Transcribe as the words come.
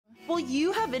Well,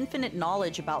 you have infinite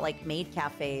knowledge about like maid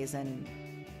cafes and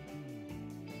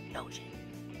doujin.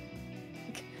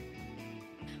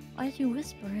 Why did you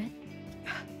whisper it?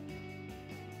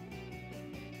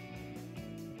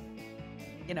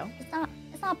 You know? It's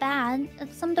not bad.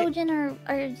 Some doujin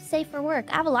are safe for work.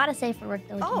 I have a lot of safe for work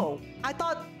doujin. Oh, I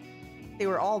thought they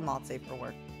were all not safe for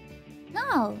work.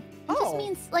 No. It just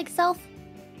means like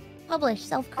self-published,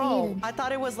 self-created. Oh, I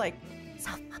thought it was like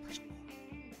self-published.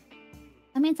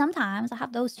 I mean, sometimes I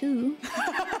have those too.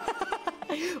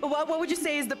 What would you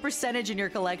say is the percentage in your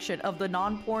collection of the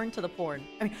non-porn to the porn?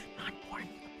 I mean, non-porn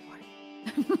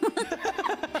to the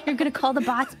porn. You're gonna call the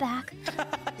bots back?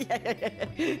 Yeah.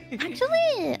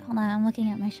 Actually, hold on, I'm looking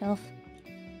at my shelf.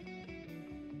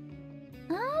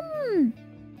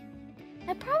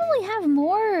 I probably have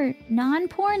more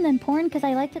non-porn than porn because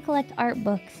I like to collect art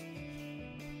books.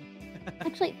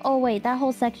 Actually, oh wait, that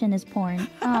whole section is porn.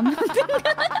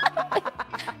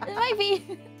 It might be.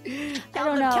 I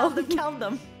don't know. Count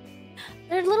them.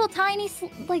 They're little tiny,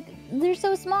 like, they're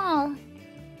so small.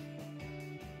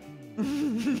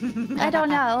 I don't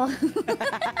know.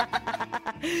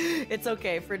 It's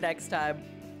okay for next time.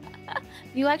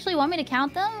 You actually want me to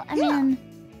count them? I mean,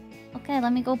 okay,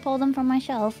 let me go pull them from my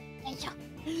shelf.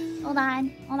 Hold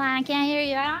on, I can't hear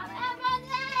you. I don't have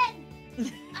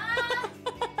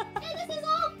hey, this is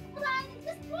all. Hold on, is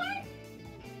this porn?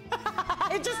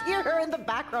 I just hear her in the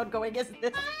background going, "Is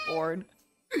this porn?"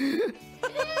 Is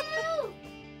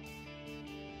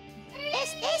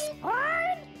this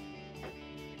porn?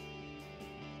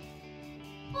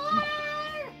 Four,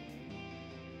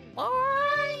 5,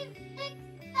 6,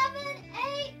 7,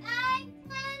 8, 9,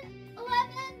 10,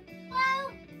 11,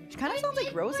 12. She kind of sounds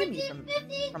like Rosie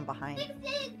from behind.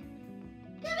 16,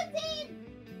 17.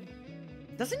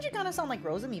 Doesn't she kind of sound like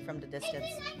Rosie from the distance?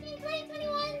 18, 19, 20,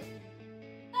 21.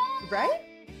 Right?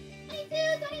 22,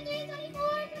 23, 24,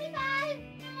 25.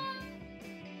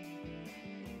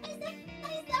 26,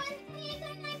 27, 28,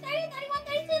 29, 30, 31,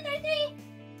 32, 33.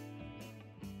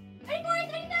 34,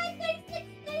 35, 36,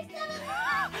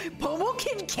 37. Pomu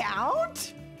can count?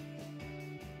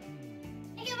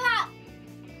 I give up.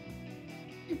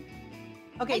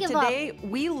 Okay, today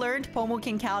we learned Pomu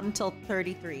can count until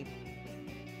 33.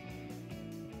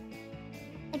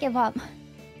 I give up.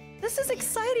 This is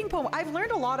exciting, Pomu. I've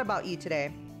learned a lot about you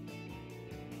today.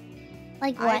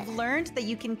 Like what? I've learned that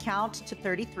you can count to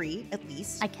 33, at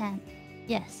least. I can.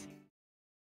 Yes.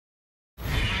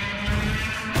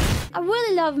 I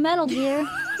really love Metal Gear.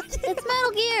 It's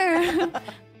Metal Gear.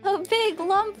 A big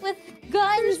lump with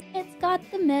guns. It's got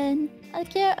the men. I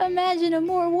can't imagine a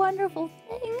more wonderful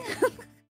thing.